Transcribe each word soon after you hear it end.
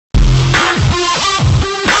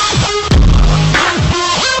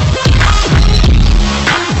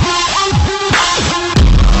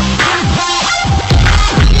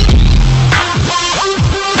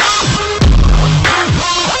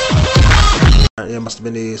it must have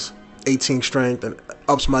been these. 18 strength and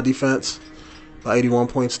ups my defense by 81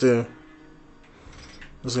 points too.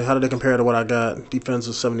 Let's see, how did they compare to what I got? Defense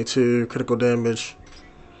is 72, critical damage.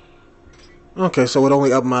 Okay, so it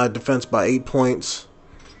only upped my defense by 8 points.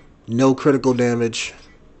 No critical damage.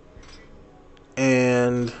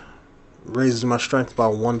 And raises my strength by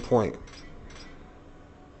 1 point.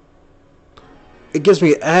 It gives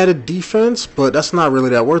me added defense, but that's not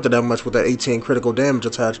really that worth it that much with that 18 critical damage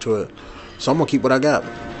attached to it. So I'm going to keep what I got.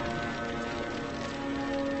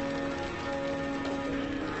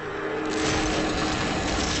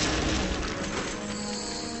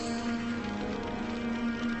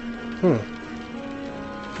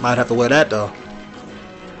 Might have to wear that though.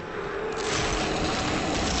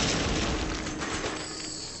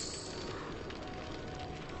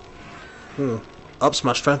 Ups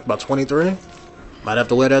my strength by 23. Might have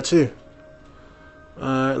to wear that too.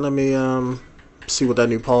 Alright, let me see what that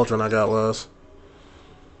new pauldron I got was.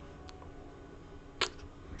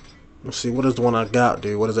 Let's see, what does the one I got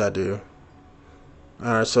do? What does that do?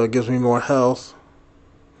 Alright, so it gives me more health.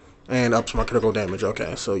 And ups my critical damage.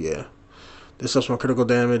 Okay, so yeah. This ups my critical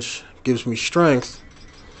damage, gives me strength.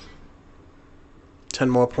 10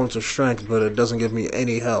 more points of strength, but it doesn't give me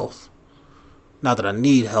any health. Not that I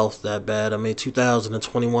need health that bad. I mean, 2,000 and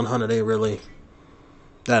 2,100 ain't really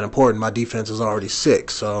that important. My defense is already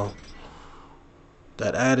 6, so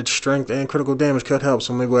that added strength and critical damage could help,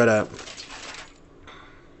 so let me wear that.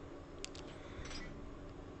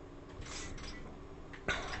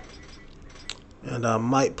 And I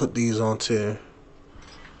might put these on too.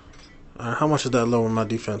 Alright, how much does that lower my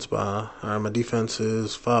defense by? Alright, my defense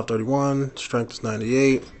is 531, strength is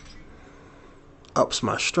 98. Ups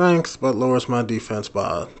my strength, but lowers my defense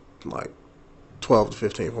by like 12 to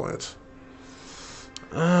 15 points.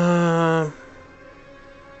 And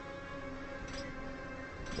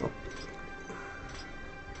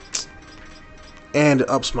it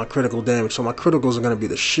ups my critical damage, so my criticals are going to be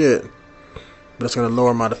the shit. But it's going to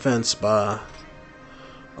lower my defense by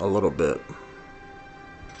a little bit.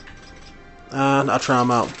 And I'll try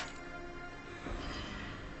them out.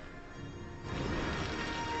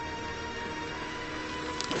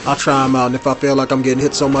 And if I feel like I'm getting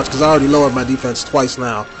hit so much, because I already lowered my defense twice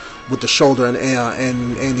now with the shoulder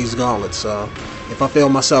and these gauntlets. So if I feel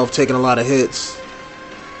myself taking a lot of hits,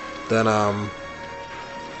 then I'll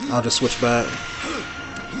just switch back.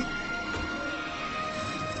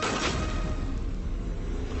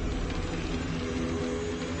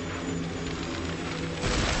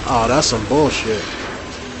 Oh, that's some bullshit.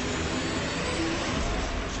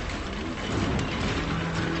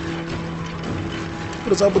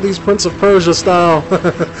 What is up with these Prince of Persia style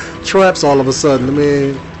traps all of a sudden? I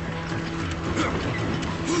mean,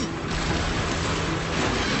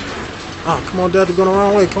 oh, come on, Death, you're going the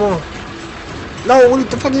wrong way. Come on. No,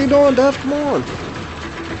 what the fuck are you doing, Death? Come on.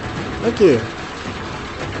 Thank you.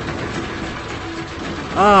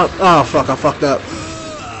 Oh, fuck, I fucked up.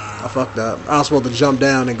 I was supposed to jump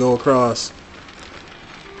down and go across,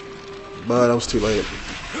 but I was too late.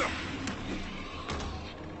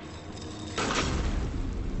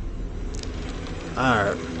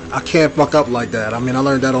 Alright, I can't fuck up like that. I mean, I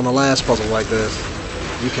learned that on the last puzzle like this.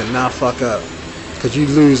 You cannot fuck up, because you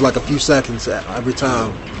lose like a few seconds every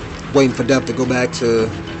time waiting for Death to go back to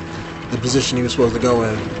the position he was supposed to go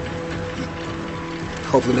in.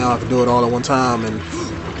 Hopefully now I can do it all at one time and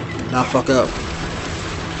not fuck up.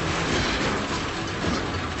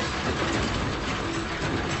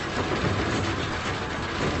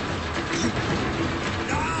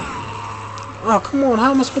 Oh, come on,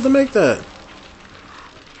 how am I supposed to make that?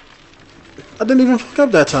 I didn't even fuck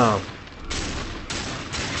up that time.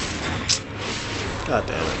 God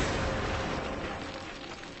damn it.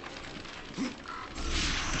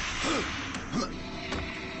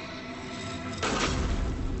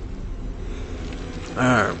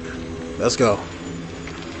 Alright, let's go.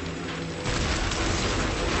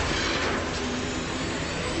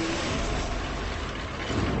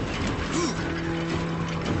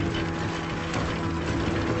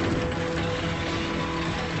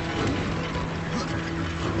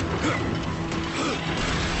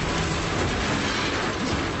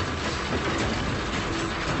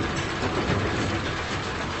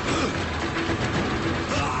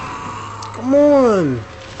 Come on!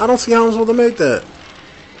 I don't see how I'm supposed to make that.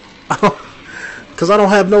 Because I don't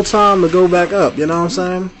have no time to go back up, you know what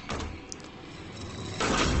I'm saying?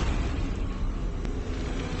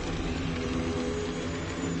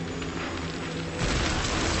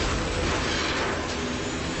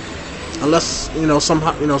 Unless, you know,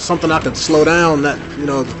 somehow, you know, something I could slow down that, you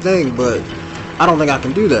know, the thing, but I don't think I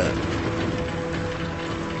can do that.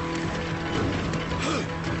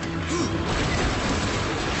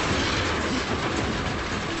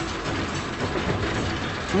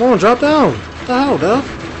 Come on, drop down. What the hell, Dev?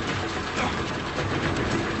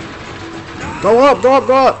 Go up, go up,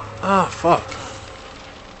 go up. Ah, fuck.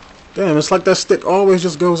 Damn, it's like that stick always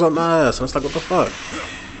just goes up my ass. And it's like, what the fuck?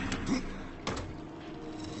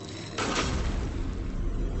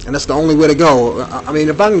 And that's the only way to go. I mean,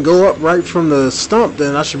 if I can go up right from the stump,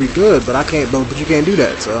 then I should be good. But I can't. But you can't do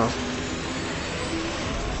that. So.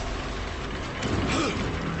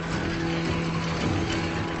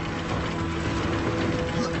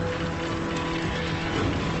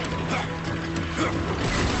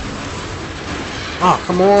 Ah,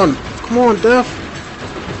 come on, come on, Def.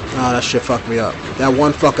 Ah, that shit fucked me up. That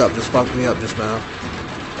one fuck up just fucked me up just now.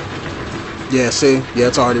 Yeah, see? Yeah,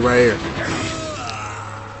 it's already right here.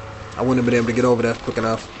 I wouldn't have been able to get over there quick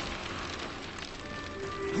enough.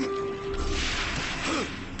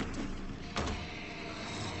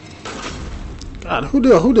 God,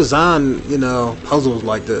 who designed, you know, puzzles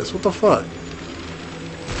like this? What the fuck?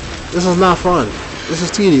 This is not fun. This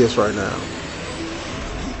is tedious right now.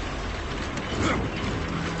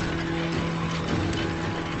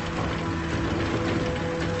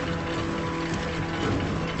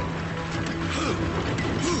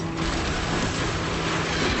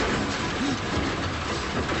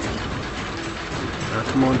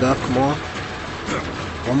 Come on, Duff, come on.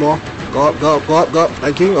 One more. Go up, go up, go up, go up.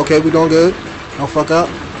 Thank you. Okay, we doing good. Don't fuck up.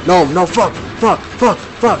 No, no, fuck, fuck, fuck,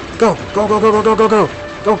 fuck. Go, go, go, go, go, go, go, go.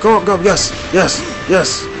 Go, go, go. Yes, yes,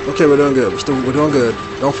 yes. Okay, we're doing good. We're doing good.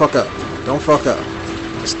 Don't fuck up. Don't fuck up.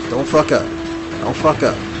 Just don't fuck up. Don't fuck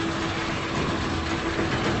up.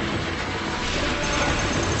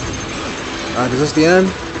 Alright, is this the end?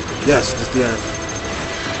 Yes, this is the end.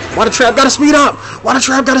 Why the trap gotta speed up? Why the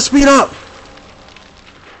trap gotta speed up?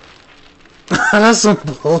 That's some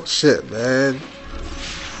bullshit, man.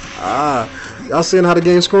 Y'all seeing how the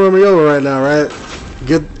game's screwing me over right now, right?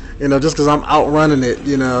 Get, you know, just because I'm outrunning it,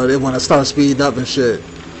 you know, they want to start speeding up and shit.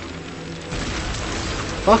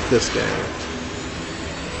 Fuck this game.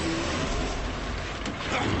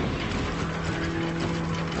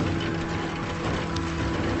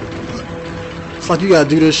 It's like you gotta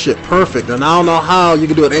do this shit perfect, and I don't know how you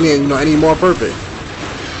can do it any more perfect.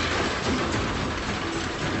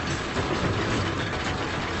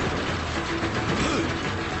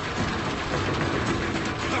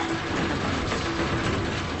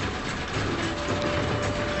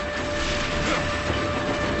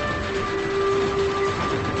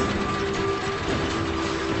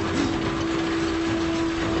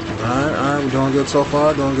 Alright, we're doing good so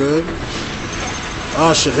far, doing good.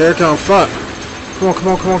 Oh shit, here it comes, fuck. Come on, come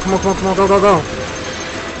on, come on, come on, come on, come on, go, go, go.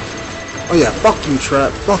 Oh yeah, fuck you,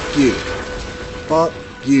 Trap, fuck you. Fuck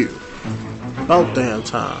you. About damn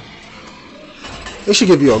time. They should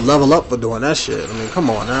give you a level up for doing that shit. I mean, come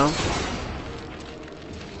on now.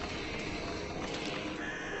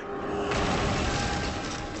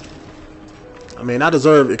 I mean, I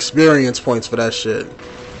deserve experience points for that shit.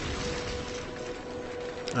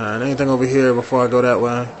 Alright, anything over here before I go that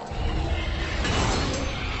way?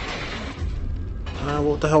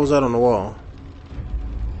 What the hell was that on the wall?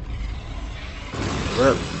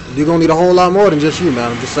 You're gonna need a whole lot more than just you,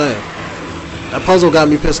 man. I'm just saying. That puzzle got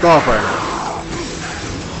me pissed off right now.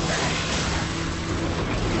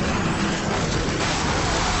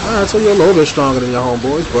 Alright, so you're a little bit stronger than your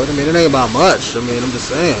homeboys, but I mean, it ain't about much. I mean, I'm just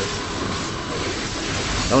saying.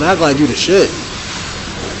 Don't act like you the shit.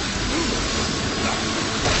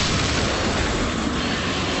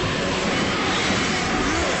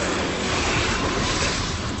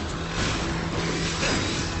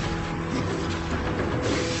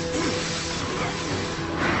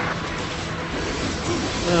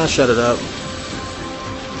 Shut it up.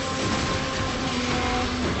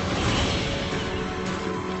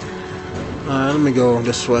 Alright, let me go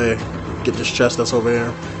this way. Get this chest that's over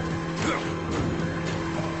here.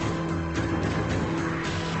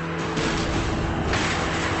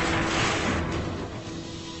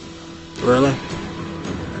 Really?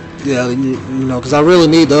 Yeah, you know, because I really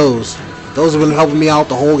need those. Those have been helping me out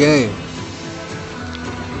the whole game.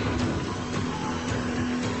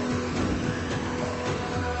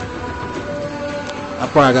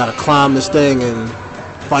 I probably gotta climb this thing and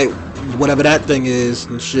fight whatever that thing is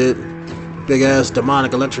and shit. Big ass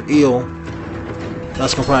demonic electric eel.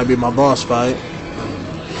 That's gonna probably be my boss fight.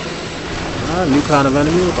 Alright, new kind of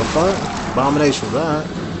enemy. What the fuck? Abominations, alright.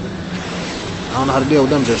 I don't know how to deal with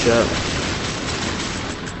them just yet.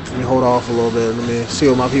 Let me hold off a little bit. Let me see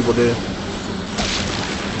what my people do.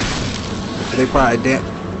 They probably damn.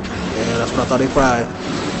 Yeah, that's what I thought. They probably.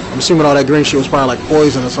 I'm assuming all that green shit was probably like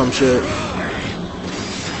poison or some shit.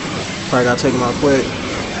 Probably gotta take him out quick.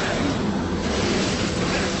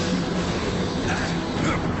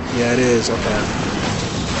 Yeah, it is. Okay.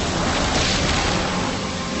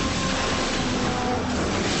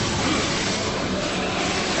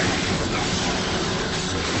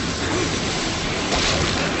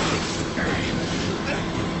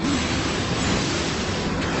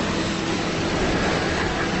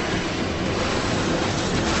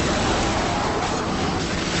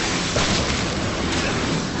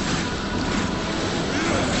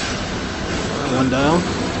 One down.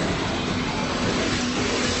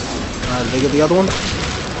 Did they get the other one?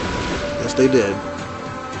 Yes, they did.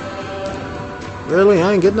 Really?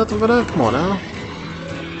 I ain't getting nothing for that? Come on now.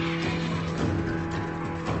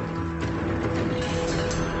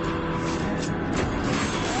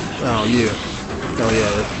 Oh, you. Oh,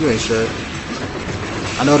 yeah. You ain't shit.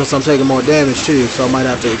 I noticed I'm taking more damage, too, so I might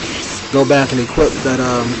have to go back and equip that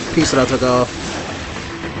piece that I took off.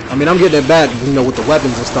 I mean, I'm getting it back, you know, with the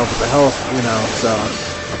weapons and stuff, with the health, you know, so...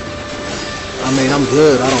 I mean, I'm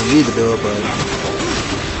good. I don't need to do it, but...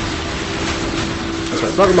 That's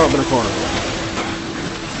right. Fuck him up in the corner.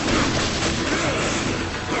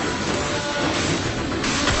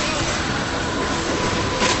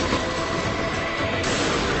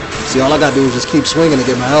 See, all I gotta do is just keep swinging to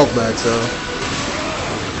get my health back, so...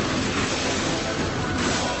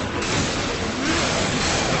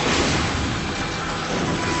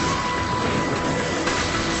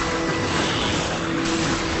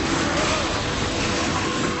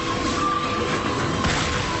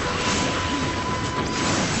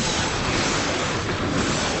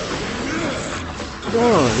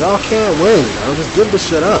 Y'all can't win, yo. Just give this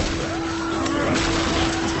shit up.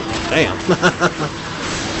 Damn. Alright,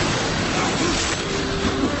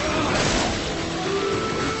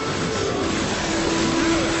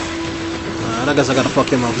 I guess I gotta fuck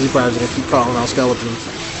him up because he's probably gonna keep calling out skeletons.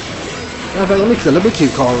 Matter of fact, let me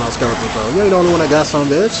keep calling out skeletons, though. You ain't the only one that got some,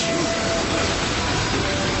 bitch.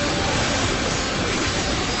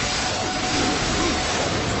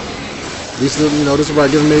 At least, you know, this is about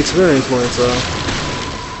giving me experience points, so...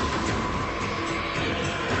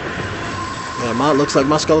 Yeah, looks like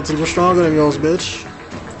my skeletons were stronger than yours, bitch.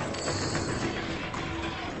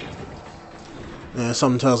 Yeah,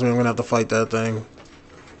 something tells me I'm gonna have to fight that thing.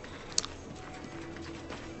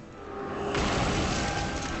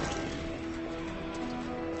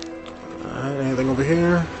 Alright, anything over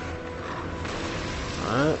here?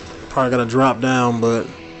 Alright, probably gotta drop down, but...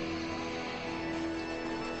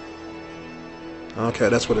 Okay,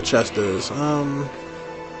 that's where the chest is.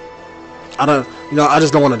 I don't, you know, I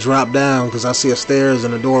just don't want to drop down because I see a stairs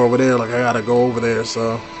and a door over there. Like I gotta go over there,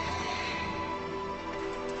 so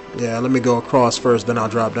yeah. Let me go across first, then I'll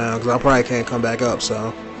drop down because I probably can't come back up.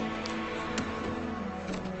 So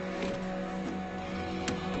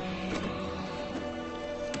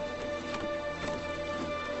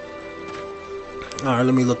all right,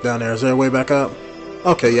 let me look down there. Is there a way back up?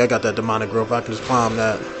 Okay, yeah, I got that demonic growth. I can just climb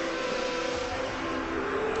that.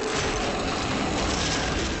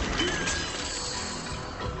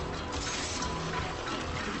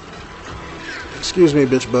 Excuse me,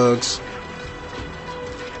 bitch bugs.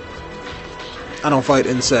 I don't fight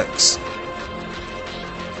insects.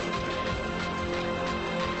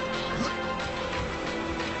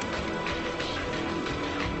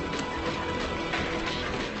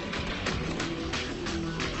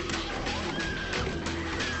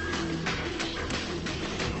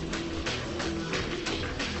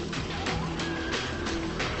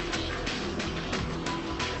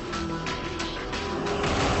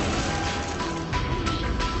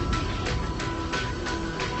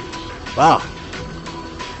 Wow.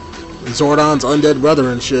 Zordon's undead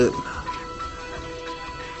brother and shit.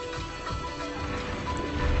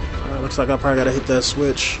 Looks like I probably gotta hit that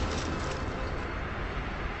switch.